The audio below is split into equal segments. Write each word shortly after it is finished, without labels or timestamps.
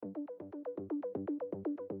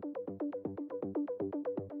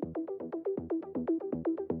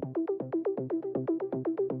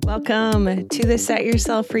Welcome to the Set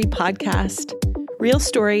Yourself Free podcast. Real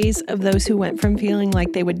stories of those who went from feeling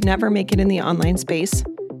like they would never make it in the online space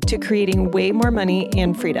to creating way more money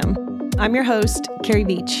and freedom. I'm your host, Carrie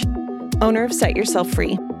Veach, owner of Set Yourself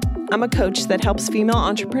Free. I'm a coach that helps female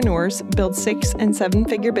entrepreneurs build 6- and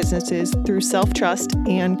 7-figure businesses through self-trust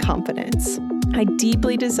and confidence. I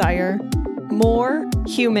deeply desire more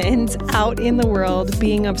humans out in the world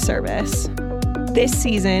being of service. This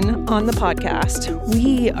season on the podcast,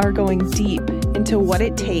 we are going deep into what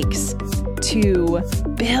it takes to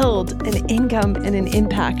build an income and an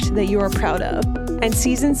impact that you are proud of. And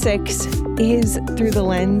season 6 is through the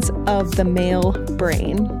lens of the male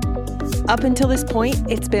brain. Up until this point,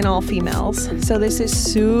 it's been all females. So this is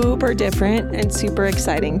super different and super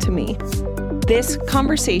exciting to me. This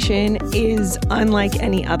conversation is unlike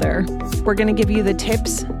any other. We're going to give you the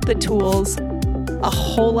tips, the tools, a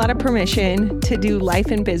whole lot of permission to do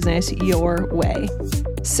life and business your way.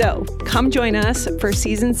 So come join us for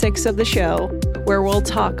season 6 of the show, where we'll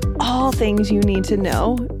talk all things you need to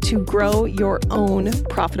know to grow your own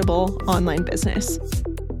profitable online business.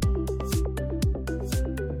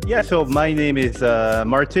 Yeah, so my name is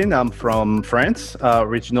Martin. I'm from France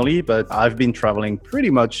originally, but I've been traveling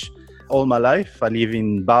pretty much all my life. I live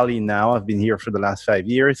in Bali now. I've been here for the last 5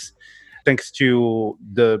 years, thanks to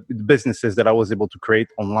the businesses that I was able to create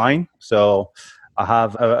online. So I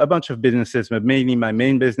have a bunch of businesses, but mainly my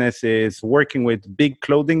main business is working with big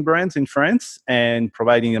clothing brands in France and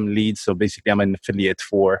providing them leads. So basically I'm an affiliate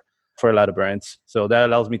for a lot of brands. So that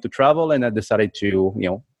allows me to travel, and I decided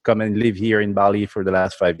to, come and live here in Bali for the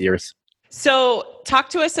last 5 years. So talk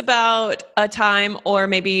to us about a time, or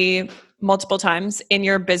maybe multiple times in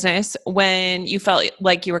your business, when you felt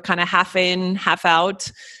like you were kind of half in, half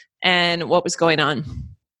out, and what was going on.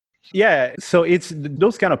 Yeah, so it's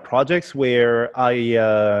those kind of projects where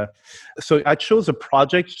I chose a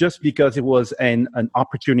project just because it was an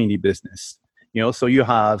opportunity business. So you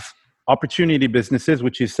have opportunity businesses,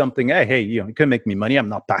 which is something, hey, it can make me money. I'm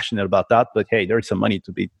not passionate about that, but hey, there's some money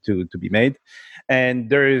to be made.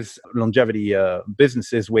 And there is longevity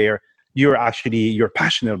businesses where you're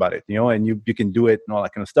passionate about it, and you can do it and all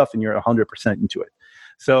that kind of stuff, and you're 100% into it.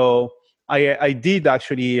 So I did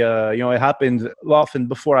actually, it happened often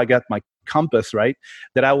before I got my compass, right,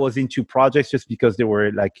 that I was into projects just because they were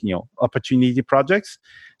opportunity projects.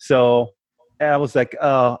 So I was like,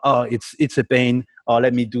 it's a pain. Oh,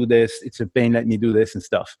 let me do this. It's a pain. Let me do this and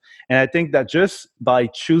stuff. And I think that just by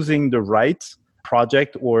choosing the right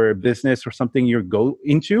project or business or something you go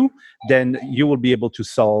into, then you will be able to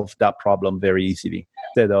solve that problem very easily,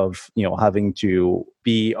 instead of having to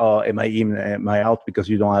be am I in, am I out, because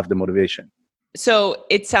you don't have the motivation. So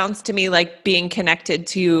it sounds to me like being connected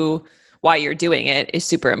to why you're doing it is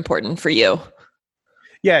super important for you.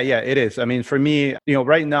 Yeah, it is. I mean, for me,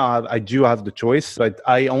 right now I do have the choice, but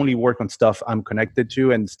I only work on stuff I'm connected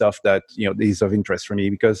to and stuff that is of interest for me,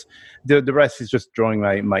 because the rest is just drawing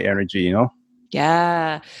my energy.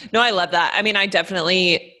 Yeah. No, I love that. I mean, I'm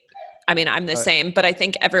the same, but I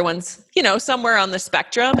think everyone's, somewhere on the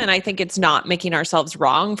spectrum. And I think it's not making ourselves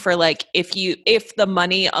wrong for if the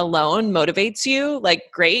money alone motivates you,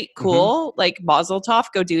 great, cool, mazel tov,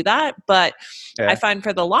 go do that. But I find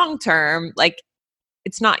for the long term,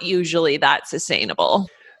 it's not usually that sustainable.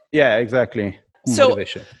 Yeah, exactly.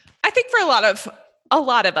 Motivation. So I think for a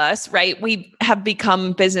lot of us, right, we have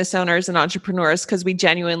become business owners and entrepreneurs because we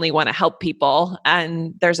genuinely want to help people,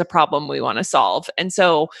 and there's a problem we want to solve. And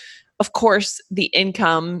so, of course, the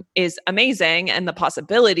income is amazing and the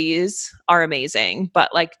possibilities are amazing, but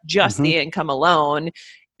just the income alone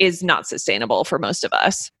is not sustainable for most of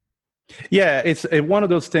us. Yeah, it's one of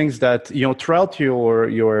those things that, throughout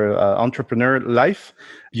your entrepreneur life,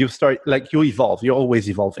 you start, you evolve. You're always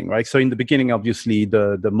evolving, right? So in the beginning, obviously,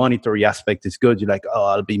 the monetary aspect is good. You're like, oh,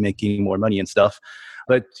 I'll be making more money and stuff.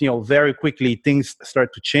 But, very quickly, things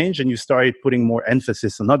start to change, and you start putting more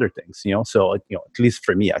emphasis on other things, So, at least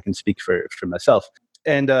for me, I can speak for myself.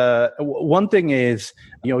 And one thing is,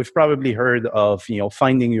 you've probably heard of,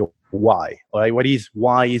 finding your why, right?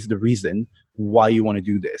 Why is the reason why you want to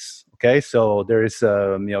do this? Okay, so there is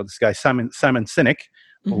this guy Simon Sinek,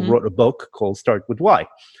 who wrote a book called Start With Why.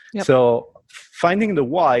 Yep. So finding the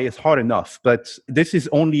why is hard enough, but this is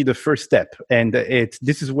only the first step, and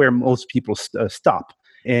this is where most people stop.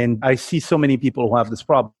 And I see so many people who have this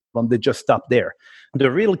problem; they just stop there. The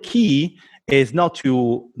real key is not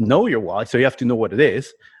to know your why, so you have to know what it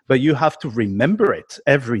is, but you have to remember it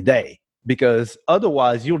every day. Because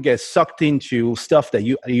otherwise you'll get sucked into stuff that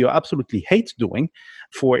you absolutely hate doing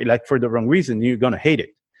for the wrong reason. You're going to hate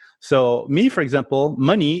it. So me, for example,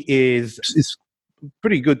 money is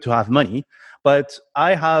pretty good to have money, But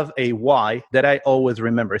I have a why that I always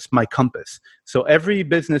remember. It's my compass. So every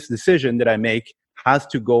business decision that I make has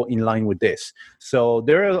to go in line with this. So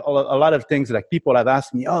there are a lot of things like people have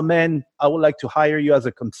asked me, oh man, I would like to hire you as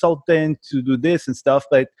a consultant to do this and stuff,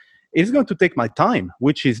 but it's going to take my time,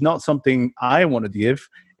 which is not something I want to give.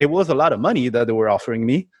 It was a lot of money that they were offering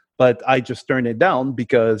me, but I just turned it down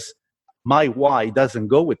because my why doesn't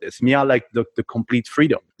go with this. Me, I like the complete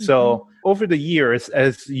freedom. Mm-hmm. So over the years,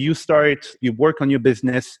 as you work on your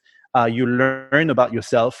business, you learn about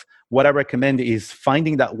yourself. What I recommend is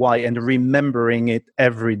finding that why and remembering it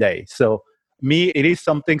every day. So me, it is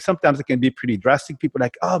something, sometimes it can be pretty drastic. People are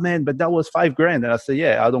like, oh man, but that was $5,000. And I say,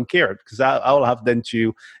 yeah, I don't care, because I'll have then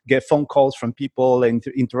to get phone calls from people and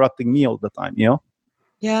interrupting me all the time, you know?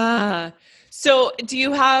 Yeah. So do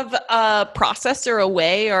you have a process or a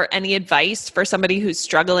way or any advice for somebody who's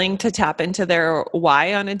struggling to tap into their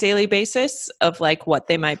why on a daily basis of like what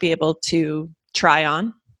they might be able to try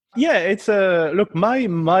on? Yeah, it's look, my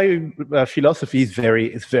philosophy is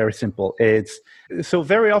very simple. It's so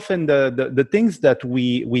very often the things that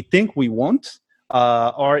we think we want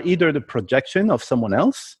are either the projection of someone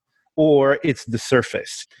else or it's the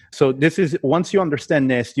surface. So this is, once you understand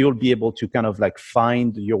this, you'll be able to kind of like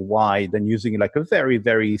find your why, then using like a very,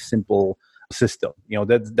 very simple system. You know,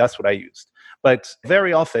 that's what I used. But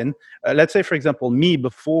very often, let's say, for example, me,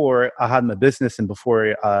 before I had my business and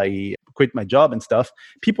before I quit my job and stuff,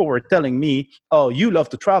 people were telling me, oh, you love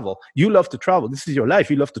to travel. You love to travel. This is your life.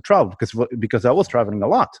 You love to travel, because I was traveling a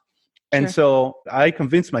lot. And Sure. so I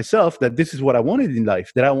convinced myself that this is what I wanted in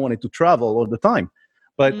life, that I wanted to travel all the time.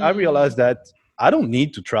 But I realized that I don't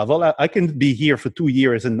need to travel. I can be here for 2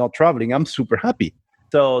 years and not traveling. I'm super happy.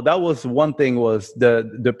 So that was one thing, was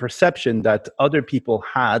the perception that other people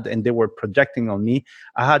had and they were projecting on me.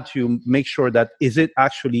 I had to make sure that, is it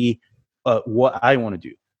actually what I want to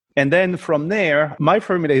do? And then from there, my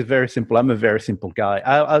formula is very simple. I'm a very simple guy.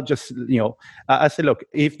 I'll just, I say, look,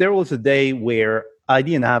 if there was a day where I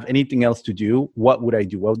didn't have anything else to do, what would I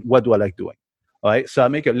do? What do I like doing? All right. So I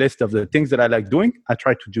make a list of the things that I like doing. I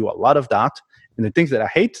try to do a lot of that. And the things that I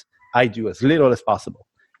hate, I do as little as possible.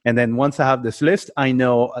 And then once I have this list, I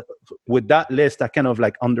know with that list, I kind of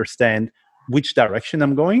like understand which direction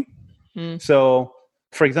I'm going. So,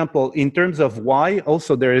 for example, in terms of why,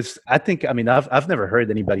 also there is, I've never heard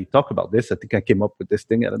anybody talk about this. I think I came up with this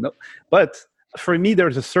thing. I don't know. But for me,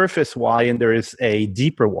 there's a surface why and there is a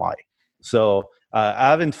deeper why. So I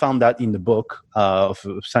haven't found that in the book of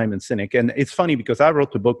Simon Sinek. And it's funny because I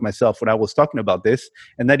wrote the book myself when I was talking about this,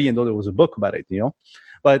 and I didn't know there was a book about it,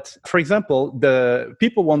 But for example, the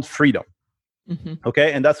people want freedom. Mm-hmm.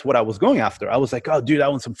 Okay. And that's what I was going after. I was like, oh, dude, I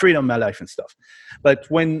want some freedom in my life and stuff. But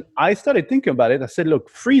when I started thinking about it, I said, look,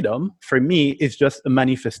 freedom for me is just a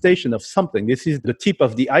manifestation of something. This is the tip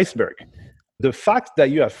of the iceberg. The fact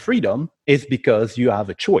that you have freedom is because you have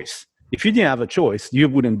a choice. If you didn't have a choice, you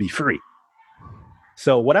wouldn't be free.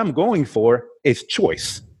 So what I'm going for is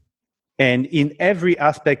choice. And in every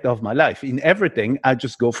aspect of my life, in everything, I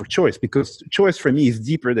just go for choice, because choice for me is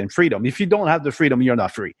deeper than freedom. If you don't have the freedom, you're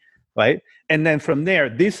not free, right? And then from there,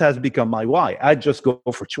 this has become my why. I just go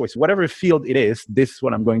for choice. Whatever field it is, this is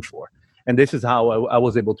what I'm going for. And this is how I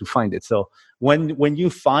was able to find it. So when you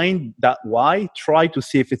find that why, try to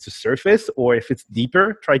see if it's a surface or if it's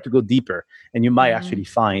deeper, try to go deeper. And you might actually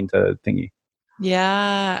find a thingy.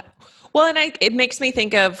 Yeah. Well, and it makes me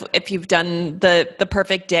think of, if you've done the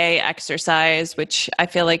perfect day exercise, which I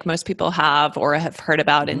feel like most people have or have heard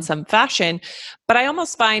about in some fashion. But I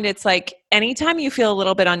almost find it's like anytime you feel a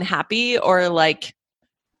little bit unhappy or like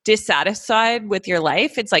dissatisfied with your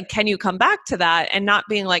life, it's like, can you come back to that and not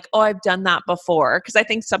being like, oh, I've done that before? Because I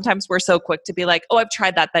think sometimes we're so quick to be like, oh, I've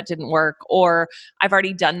tried that didn't work, or I've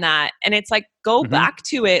already done that. And it's like, go back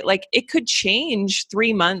to it. Like, it could change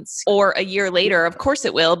 3 months or a year later. Of course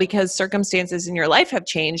it will, because circumstances in your life have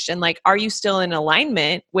changed. And like, are you still in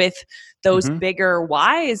alignment with those bigger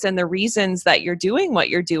whys and the reasons that you're doing what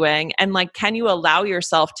you're doing? And like, can you allow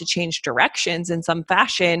yourself to change directions in some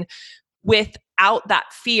fashion without that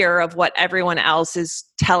fear of what everyone else is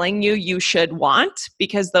telling you should want?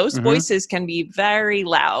 Because those voices can be very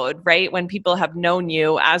loud, right? When people have known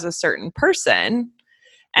you as a certain person.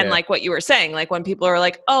 And like what you were saying, like when people are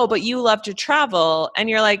like, oh, but you love to travel. And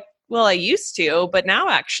you're like, well, I used to, but now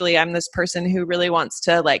actually I'm this person who really wants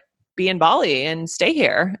to like be in Bali and stay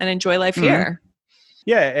here and enjoy life here.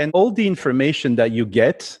 Yeah. And all the information that you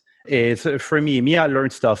get is, for me, I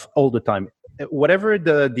learn stuff all the time. Whatever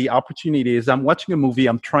the opportunity is, I'm watching a movie,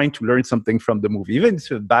 I'm trying to learn something from the movie. Even if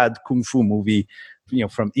it's a bad kung fu movie,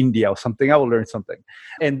 from India or something, I will learn something.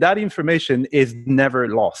 And that information is never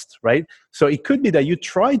lost, right? So it could be that you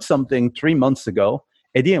tried something 3 months ago,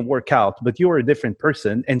 it didn't work out, but you're a different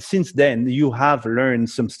person. And since then, you have learned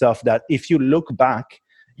some stuff that if you look back,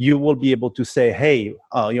 you will be able to say, hey,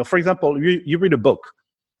 for example, you read a book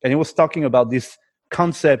and it was talking about this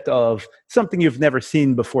concept of something you've never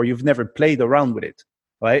seen before, you've never played around with it,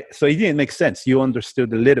 right? So it didn't make sense. You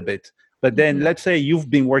understood a little bit. But then let's say you've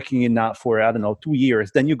been working in that for, 2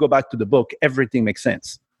 years, then you go back to the book, everything makes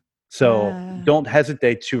sense. So don't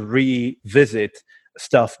hesitate to revisit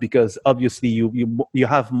stuff, because obviously you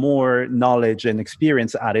have more knowledge and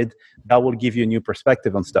experience added that will give you a new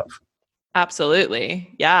perspective on stuff.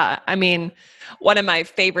 Absolutely. Yeah. I mean, one of my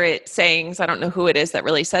favorite sayings, I don't know who it is that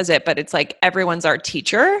really says it, but it's like, everyone's our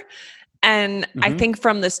teacher. And I think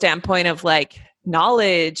from the standpoint of like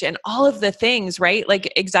knowledge and all of the things, right?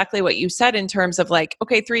 Like exactly what you said in terms of like,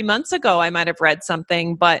 okay, 3 months ago, I might have read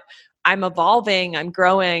something, but I'm evolving, I'm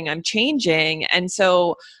growing, I'm changing. And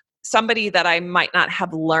so somebody that I might not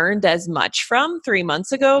have learned as much from 3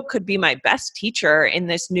 months ago could be my best teacher in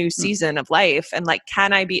this new season of life. And like,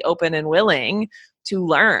 can I be open and willing to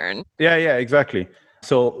learn? Yeah, exactly.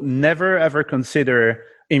 So never ever consider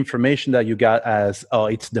information that you got as, oh,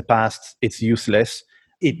 it's the past, it's useless.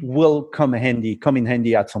 It will come in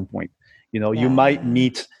handy at some point. You might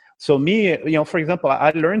meet. So me, for example,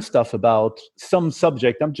 I learned stuff about some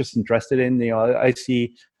subject I'm just interested in. I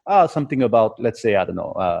see something about, let's say,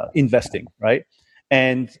 investing, right?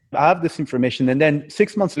 And I have this information, and then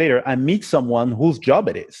 6 months later, I meet someone whose job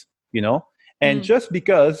it is, and just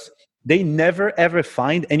because they never ever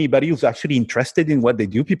find anybody who's actually interested in what they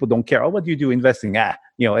do. People don't care. Oh, what do you do investing?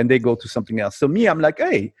 And they go to something else. So me, I'm like,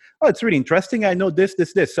 hey, it's really interesting. I know this.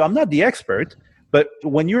 So I'm not the expert, but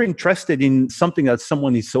when you're interested in something that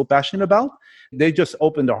someone is so passionate about, they just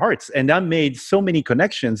open their hearts. And I made so many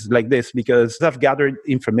connections like this because I've gathered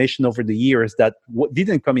information over the years that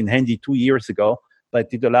didn't come in handy 2 years ago, but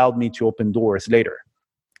it allowed me to open doors later.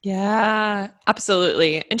 Yeah,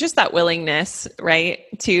 absolutely. And just that willingness, right,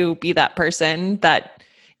 to be that person that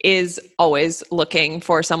is always looking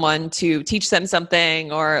for someone to teach them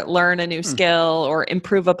something or learn a new skill or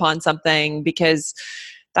improve upon something, because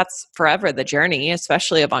that's forever the journey,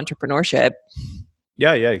 especially of entrepreneurship.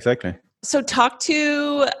 Yeah, exactly. So talk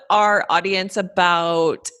to our audience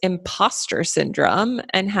about imposter syndrome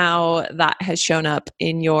and how that has shown up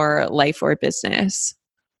in your life or business.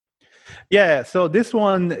 Yeah, so this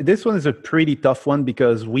one is a pretty tough one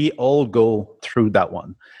because we all go through that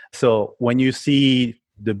one. So when you see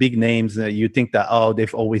the big names, you think that,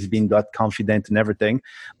 they've always been that confident and everything,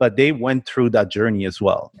 but they went through that journey as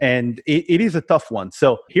well. And it is a tough one.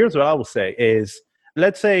 So here's what I will say is,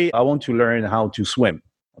 let's say I want to learn how to swim.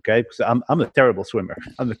 Okay, so I'm a terrible swimmer.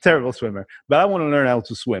 But I want to learn how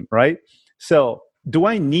to swim, right? So do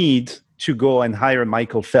I need to go and hire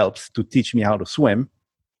Michael Phelps to teach me how to swim?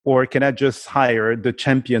 Or can I just hire the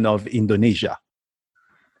champion of Indonesia?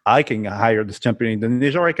 I can hire this champion in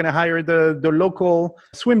Indonesia, or I can hire the local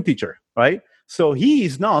swim teacher, right? So he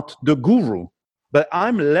is not the guru, but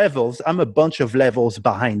I'm a bunch of levels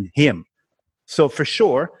behind him. So for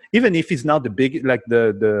sure, even if he's not the big, like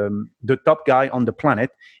the top guy on the planet,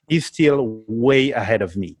 he's still way ahead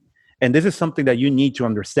of me. And this is something that you need to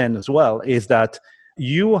understand as well, is that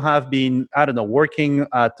you have been, working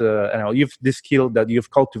at, you've this skill that you've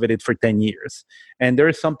cultivated for 10 years. And there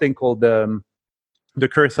is something called the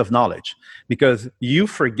curse of knowledge, because you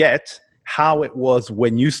forget how it was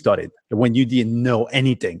when you started, when you didn't know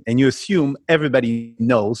anything. And you assume everybody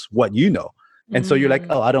knows what you know. And so you're like,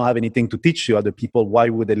 I don't have anything to teach you other people. Why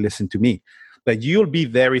would they listen to me? But you'll be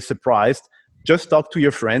very surprised. Just talk to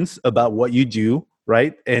your friends about what you do,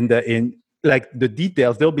 right? And in like the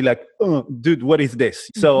details, they'll be like, oh, dude, what is this?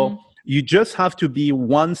 So you just have to be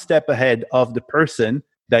one step ahead of the person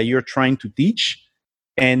that you're trying to teach.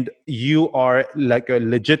 And you are like a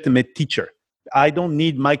legitimate teacher. I don't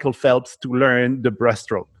need Michael Phelps to learn the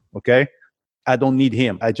breaststroke, okay? I don't need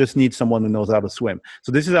him. I just need someone who knows how to swim.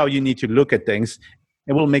 So this is how you need to look at things.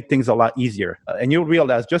 It will make things a lot easier. And you'll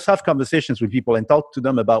realize, just have conversations with people and talk to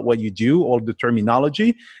them about what you do, all the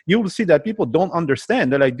terminology. You will see that people don't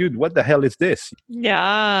understand. They're like, dude, what the hell is this?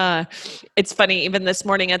 Yeah. It's funny. Even this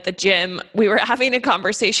morning at the gym, we were having a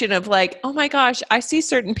conversation of like, oh my gosh, I see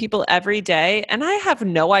certain people every day and I have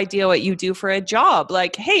no idea what you do for a job.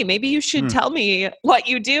 Like, hey, maybe you should tell me what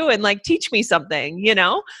you do and like teach me something,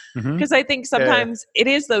 Because I think sometimes it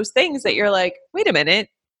is those things that you're like, wait a minute.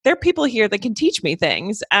 There are people here that can teach me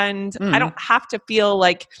things, and I don't have to feel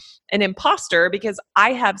like an imposter because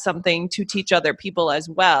I have something to teach other people as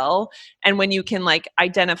well. And when you can like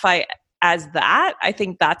identify as that. I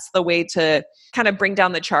think that's the way to kind of bring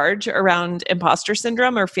down the charge around imposter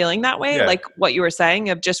syndrome or feeling that way. Yeah. Like what you were saying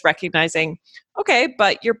of just recognizing, okay,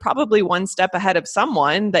 but you're probably one step ahead of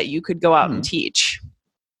someone that you could go out and teach.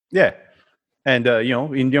 Yeah. And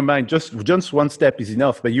in your mind, just one step is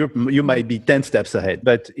enough, but you might be 10 steps ahead.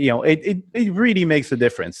 But it really makes a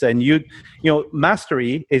difference. And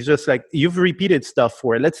mastery is just like you've repeated stuff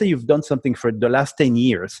for. Let's say you've done something for the last 10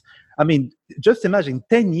 years. I mean, just imagine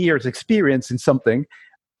 10 years experience in something.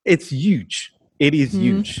 It's huge. It is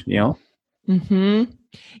huge. Mm-hmm.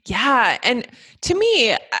 Yeah. And to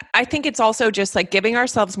me, I think it's also just like giving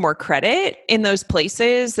ourselves more credit in those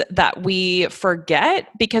places that we forget,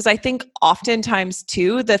 because I think oftentimes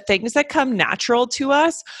too, the things that come natural to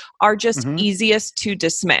us are just easiest to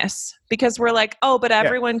dismiss because we're like, oh, but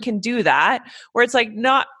everyone can do that. Where it's like,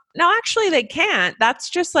 no, actually they can't. That's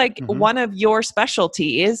just like one of your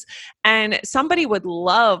specialties, and somebody would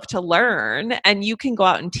love to learn and you can go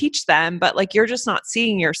out and teach them, but like you're just not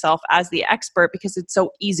seeing yourself as the expert because it's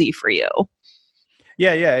so easy for you.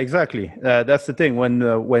 Yeah, exactly. That's the thing.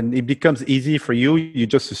 When it becomes easy for you, you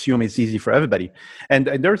just assume it's easy for everybody. And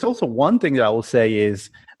there's also one thing that I will say is,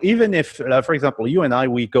 even if, for example, you and I,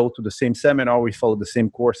 we go to the same seminar, we follow the same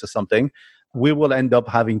course or something, we will end up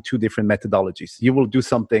having two different methodologies. You will do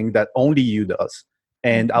something that only you does,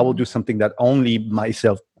 and I will do something that only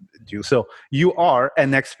myself do. So you are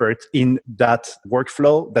an expert in that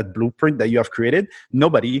workflow, that blueprint that you have created.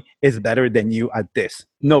 Nobody is better than you at this.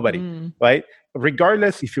 Nobody, right?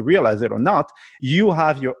 Regardless if you realize it or not, you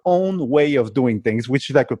have your own way of doing things, which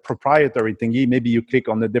is like a proprietary thingy. Maybe you click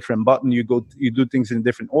on a different button, you do things in a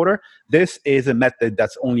different order. This is a method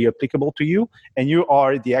that's only applicable to you, and you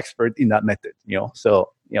are the expert in that method.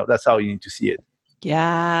 So that's how you need to see it.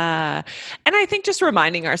 Yeah. And I think just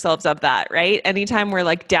reminding ourselves of that, right? Anytime we're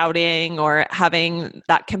like doubting or having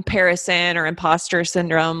that comparison or imposter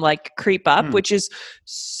syndrome like creep up, which is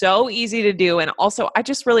so easy to do. And also, I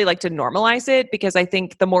just really like to normalize it, because I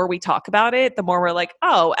think the more we talk about it, the more we're like,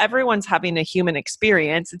 oh, everyone's having a human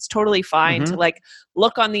experience. It's totally fine to like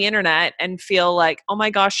look on the internet and feel like, oh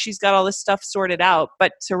my gosh, she's got all this stuff sorted out.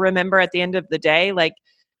 But to remember at the end of the day, like,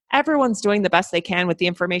 everyone's doing the best they can with the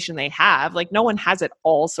information they have. Like no one has it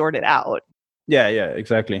all sorted out. Yeah,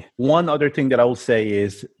 exactly. One other thing that I will say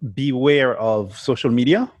is beware of social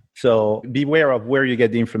media. So beware of where you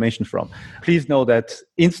get the information from. Please know that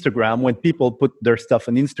Instagram, when people put their stuff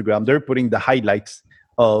on Instagram, they're putting the highlights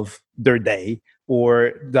of their day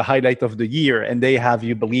or the highlight of the year, and they have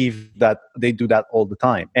you believe that they do that all the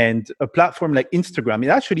time. And a platform like Instagram, it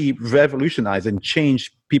actually revolutionized and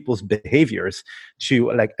changed people's behaviors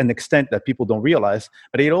to like an extent that people don't realize.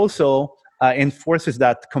 But it also enforces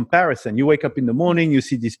that comparison. You wake up in the morning, you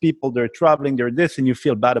see these people, they're traveling, they're this, and you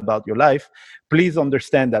feel bad about your life. Please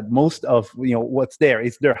understand that most of what's there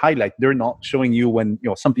is their highlight. They're not showing you when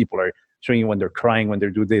some people are showing you when they're crying, when they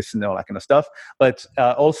do this and all that kind of stuff. But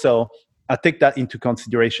also take that into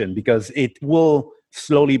consideration, because it will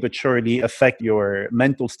slowly but surely affect your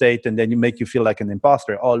mental state, and then you make you feel like an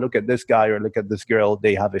imposter. Oh, look at this guy or look at this girl.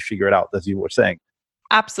 They have it figured out, as you were saying.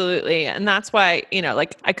 Absolutely. And that's why,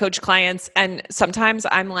 like I coach clients, and sometimes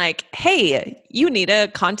I'm like, hey, you need a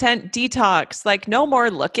content detox. Like no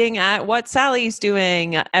more looking at what Sally's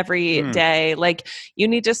doing every day. Like you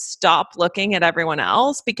need to stop looking at everyone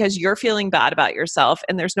else because you're feeling bad about yourself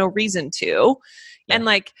and there's no reason to. Yeah. And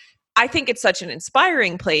like, I think it's such an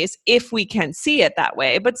inspiring place if we can see it that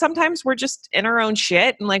way. But sometimes we're just in our own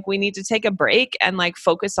shit and like we need to take a break and like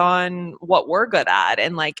focus on what we're good at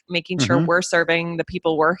and like making sure we're serving the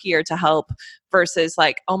people we're here to help, versus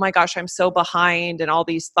like, oh my gosh, I'm so behind, and all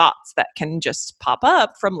these thoughts that can just pop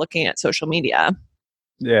up from looking at social media.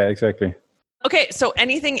 Yeah, exactly. Okay. So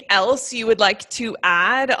anything else you would like to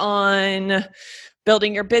add on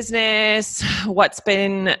building your business, what's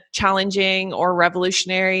been challenging or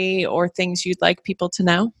revolutionary, or things you'd like people to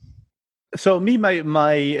know? So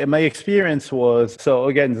my experience was, so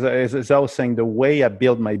again, as I was saying, the way I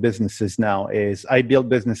build my businesses now is I build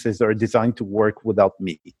businesses that are designed to work without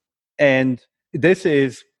me. And this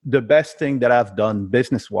is the best thing that I've done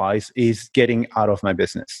business-wise, is getting out of my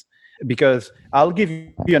business. Because I'll give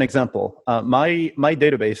you an example. My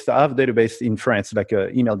database, I have a database in France, like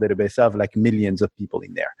an email database. I have like millions of people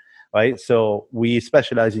in there, right? So we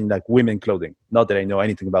specialize in like women clothing. Not that I know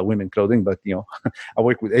anything about women clothing, but I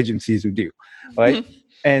work with agencies who do, right?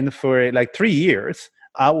 And for like 3 years,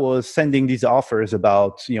 I was sending these offers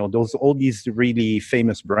about all these really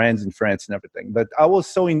famous brands in France and everything. But I was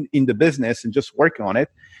so in the business and just working on it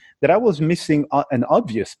that I was missing an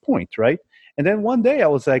obvious point, right? And then one day I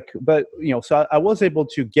was like, so I was able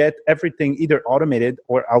to get everything either automated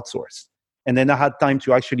or outsourced. And then I had time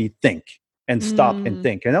to actually think and stop and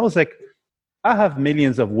think. And I was like, I have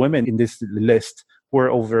millions of women in this list who are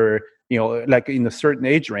over, like in a certain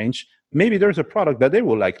age range. Maybe there's a product that they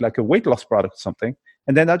will like a weight loss product or something.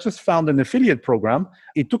 And then I just found an affiliate program.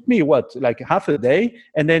 It took me like half a day.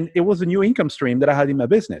 And then it was a new income stream that I had in my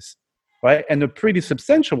business, right? And a pretty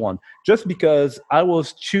substantial one, just because I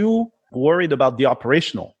was too worried about the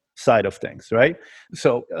operational side of things, right?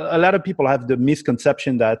 So a lot of people have the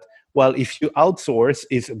misconception that, well, if you outsource,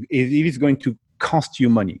 it is going to cost you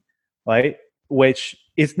money, right? Which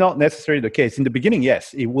is not necessarily the case. In the beginning,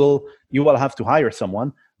 yes, you will have to hire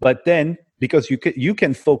someone, but then because you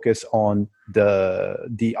can focus on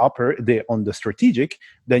on the strategic,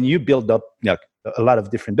 then you build up a lot of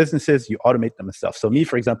different businesses, you automate them and stuff. So me,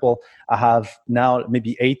 for example, I have now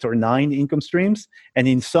maybe 8 or 9 income streams. And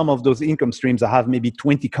in some of those income streams, I have maybe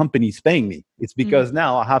 20 companies paying me. It's because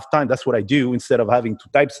now I have time. That's what I do. Instead of having to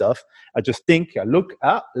type stuff, I just think, I look,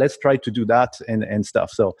 let's try to do that and stuff.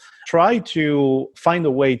 So try to find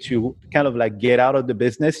a way to kind of like get out of the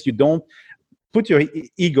business. You don't put your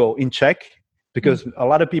ego in check, because a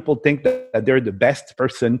lot of people think that they're the best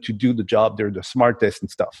person to do the job. They're the smartest and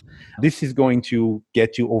stuff. This is going to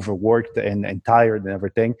get you overworked and tired and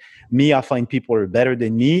everything. Me, I find people are better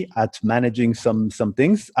than me at managing some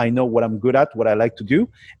things. I know what I'm good at, what I like to do.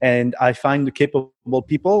 And I find the capable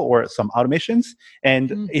people or some automations.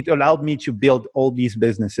 And it allowed me to build all these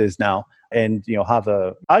businesses now and, have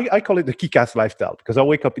I call it the kick-ass lifestyle, because I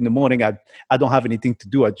wake up in the morning, I don't have anything to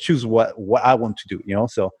do. I choose what I want to do,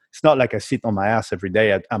 So it's not like I sit on my ass every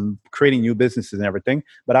day. I'm creating new businesses and everything,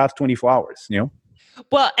 but I have 24 hours,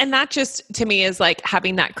 Well, and that just to me is like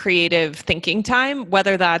having that creative thinking time,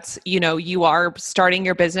 whether that's, you are starting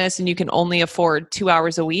your business and you can only afford 2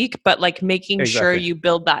 hours a week, but like making sure you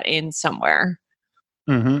build that in somewhere.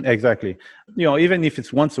 Exactly. Even if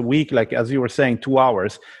it's once a week, like as you were saying, 2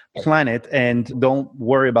 hours, plan it and don't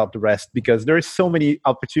worry about the rest, because there's so many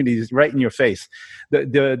opportunities right in your face.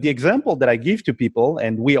 The example that I give to people,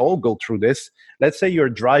 and we all go through this, let's say you're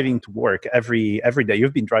driving to work every day.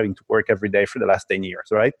 You've been driving to work every day for the last 10 years,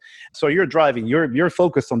 right? So you're driving, you're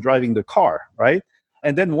focused on driving the car, right?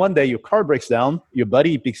 And then one day your car breaks down, your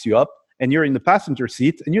buddy picks you up, and you're in the passenger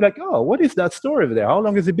seat, and you're like, oh, what is that store over there? How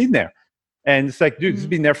long has it been there? And it's like, dude, it's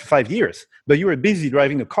been there for 5 years, but you were busy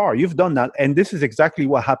driving the car. You've done that. And this is exactly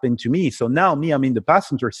what happened to me. So now I'm in the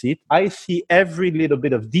passenger seat. I see every little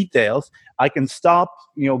bit of details. I can stop,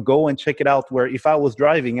 go and check it out, where if I was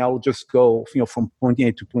driving, I would just go, from point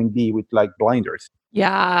A to point B with like blinders.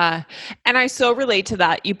 Yeah. And I so relate to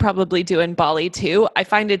that. You probably do in Bali too. I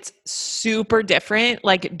find it's super different,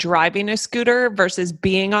 like driving a scooter versus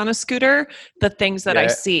being on a scooter, the things that I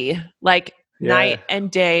see, like night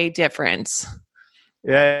and day difference.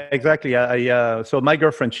 Yeah, exactly. So my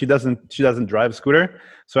girlfriend, she doesn't drive a scooter.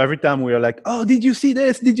 So every time we are like, oh, did you see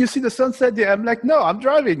this? Did you see the sunset? Yeah, I'm like, no, I'm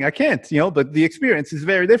driving. I can't, but the experience is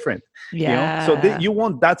very different. Yeah. So you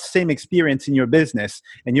want that same experience in your business,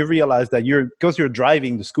 and you realize that because you're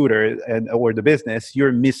driving the scooter or the business,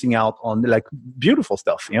 you're missing out on like beautiful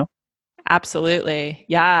stuff, Absolutely.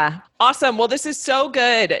 Yeah. Awesome. Well, this is so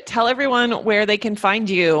good. Tell everyone where they can find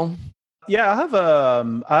you. Yeah, I have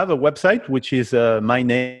a website, which is my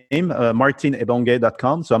name,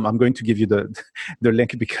 martinebonge.com. So I'm going to give you the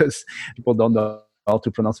link, because people don't know how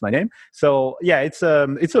to pronounce my name. So yeah, it's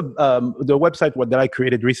the website that I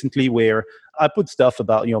created recently, where I put stuff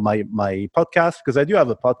about my podcast, because I do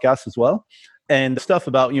have a podcast as well, and stuff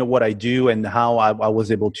about what I do and how I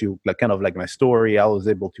was able to kind of my story. I was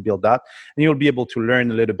able to build that, and you'll be able to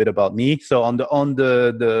learn a little bit about me. So on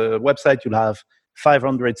the website, you'll have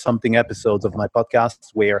 500 something episodes of my podcast,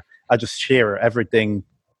 where I just share everything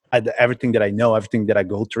that I know, everything that I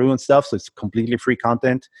go through and stuff. So it's completely free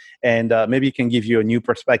content, and maybe it can give you a new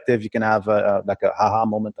perspective. You can have a aha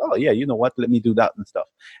moment. Oh yeah, you know what? Let me do that and stuff.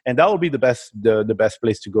 And that will be the best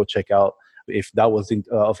place to go check out. If that was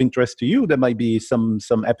of interest to you, there might be some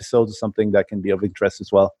episodes or something that can be of interest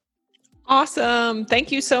as well. Awesome.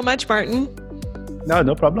 Thank you so much, Martin.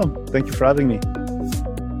 No problem. Thank you for having me.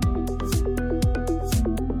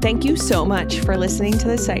 Thank you so much for listening to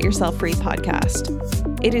the Set Yourself Free podcast.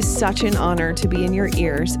 It is such an honor to be in your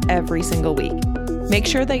ears every single week. Make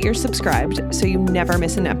sure that you're subscribed so you never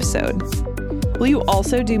miss an episode. Will you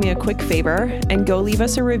also do me a quick favor and go leave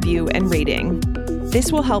us a review and rating?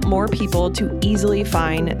 This will help more people to easily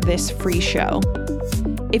find this free show.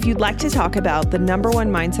 If you'd like to talk about the number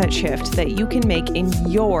one mindset shift that you can make in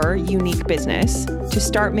your unique business to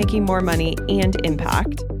start making more money and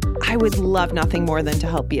impact, I would love nothing more than to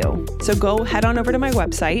help you. So go head on over to my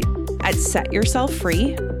website at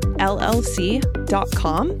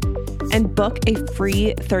setyourselffreeLLC.com and book a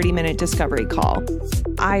free 30-minute discovery call.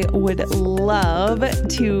 I would love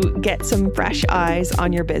to get some fresh eyes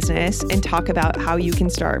on your business and talk about how you can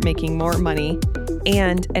start making more money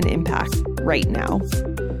and an impact right now.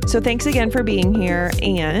 So thanks again for being here,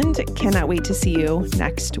 and cannot wait to see you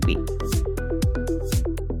next week.